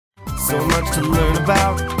So much to learn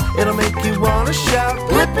about, it'll make you wanna shout,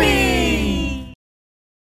 Blippi!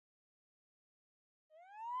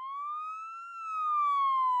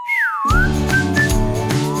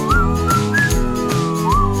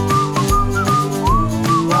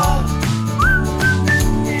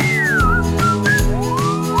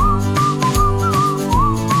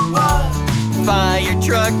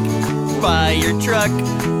 Fire truck,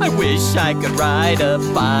 I wish I could ride a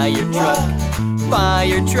fire truck.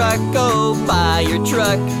 Fire truck, oh fire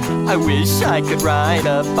truck, I wish I could ride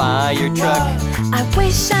a fire truck. I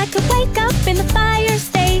wish I could wake up in the fire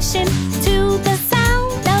station to the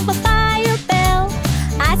sound of a fire bell.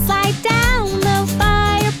 I'd slide down the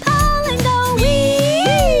fire pole and go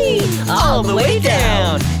wee All the way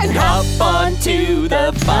down and hop onto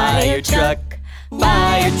the fire truck.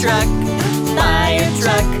 Fire truck, fire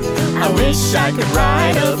truck, I wish I could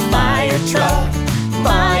ride a fire truck.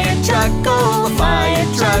 Fire truck, oh fire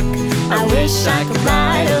truck, I wish I could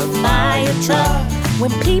ride a fire truck.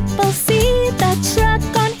 When people see the truck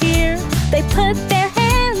on here, they put their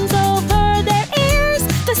hands over their ears.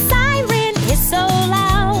 The siren is so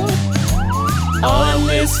loud on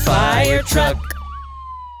this fire truck.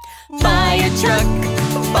 Fire truck,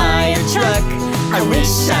 fire truck, I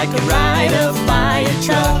wish I could ride a fire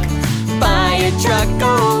truck. Fire truck,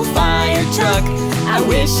 oh fire truck, I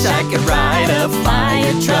wish I could ride a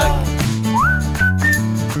fire truck.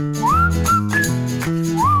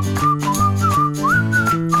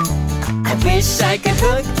 I wish I could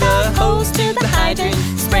hook the hose to the hydrant,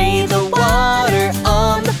 spray the water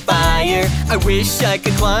on the fire. I wish I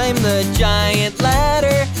could climb the giant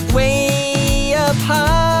ladder way up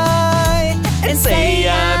high and say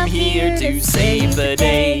I'm here to save the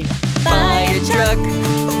day. Fire truck,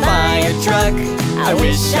 I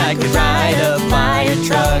wish I could ride a fire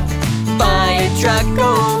truck. Fire truck,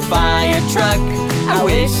 oh fire truck, I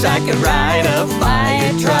wish I could ride a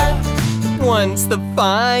fire truck. Once the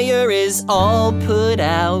fire is all put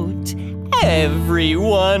out,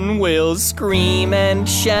 everyone will scream and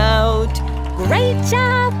shout, Great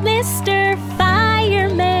job, Mr.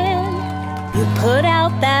 Fireman. You put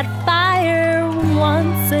out that fire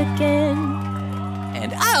once again.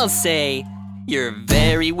 And I'll say, you're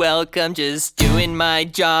very welcome, just doing my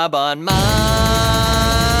job on my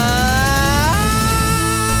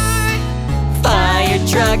fire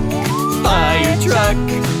truck. Fire truck,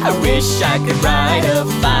 I wish I could ride a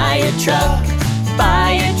fire truck.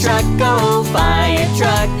 Fire truck, oh fire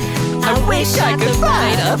truck, I wish I could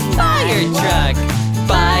ride a fire truck.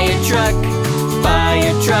 Fire truck,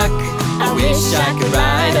 I wish I could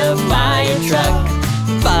ride a fire truck.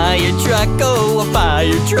 Fire truck, oh a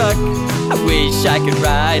fire truck, I wish I could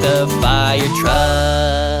ride a fire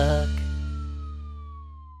truck.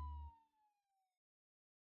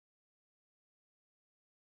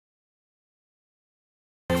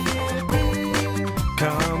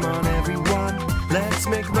 Come on everyone, let's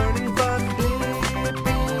make learning fun.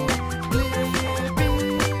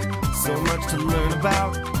 So much to learn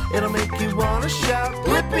about, it'll make you wanna shout,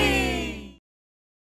 Blippi!